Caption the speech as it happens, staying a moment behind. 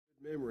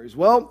Memories.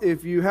 Well,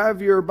 if you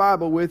have your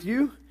Bible with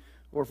you,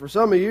 or for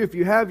some of you, if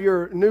you have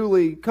your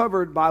newly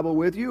covered Bible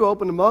with you,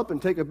 open them up and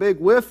take a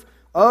big whiff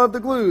of the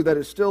glue that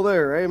is still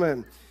there.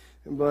 Amen.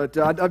 But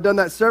I've done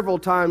that several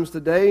times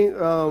today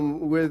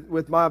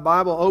with my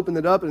Bible. Opened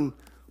it up and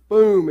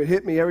boom, it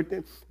hit me.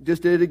 Everything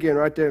just did it again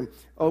right there.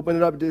 Open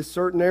it up. Just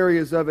certain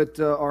areas of it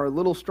are a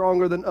little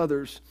stronger than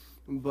others,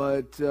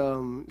 but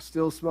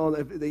still smell.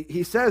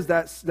 He says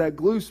that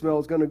glue smell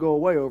is going to go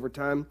away over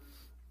time.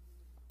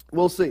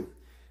 We'll see.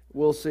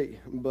 We'll see.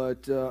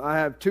 But I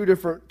have two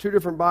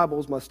different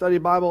Bibles, my study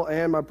Bible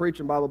and my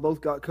preaching Bible,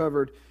 both got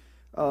covered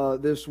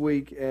this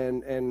week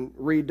and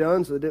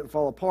redone so they didn't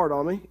fall apart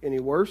on me any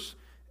worse.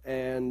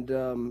 And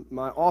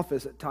my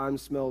office at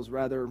times smells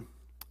rather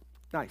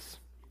nice.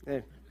 Yeah.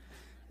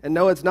 And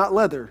no, it's not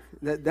leather.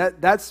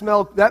 That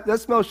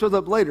smell shows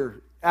up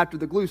later after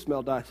the glue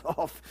smell dies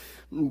off.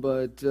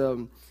 But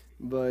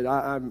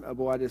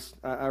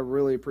I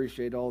really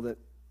appreciate all that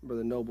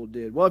Brother Noble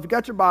did. Well, if you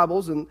got your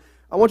Bibles, and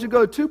I want you to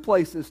go to two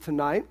places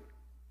tonight.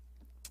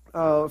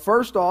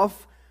 First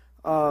off,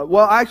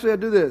 I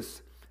do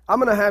this. I'm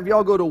going to have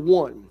y'all go to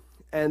one,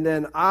 and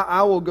then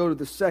I will go to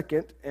the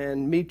second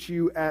and meet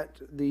you at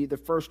the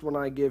first one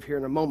I give here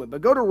in a moment.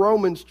 But go to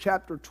Romans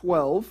chapter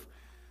 12.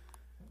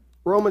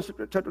 Romans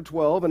chapter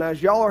 12, and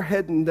as y'all are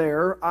heading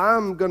there,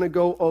 I'm going to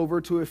go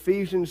over to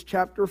Ephesians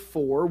chapter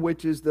 4,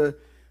 which is the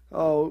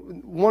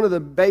one of the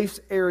base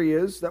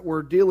areas that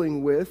we're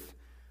dealing with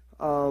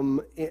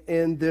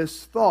in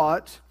this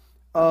thought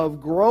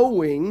of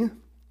growing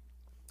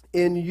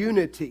in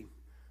unity.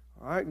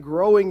 All right,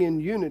 growing in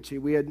unity.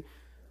 We had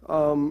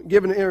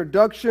given an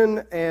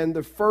introduction and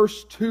the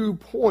first 2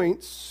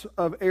 points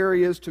of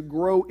areas to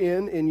grow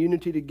in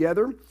unity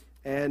together.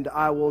 And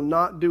I will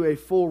not do a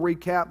full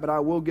recap, but I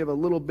will give a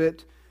little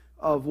bit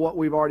of what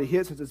we've already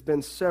hit since it's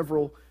been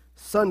several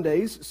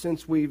Sundays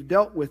since we've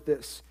dealt with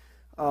this.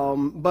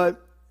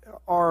 But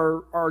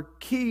our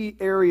key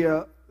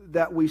area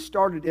that we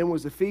started in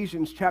was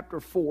Ephesians chapter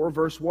 4,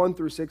 verse 1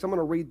 through 6. I'm going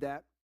to read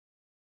that.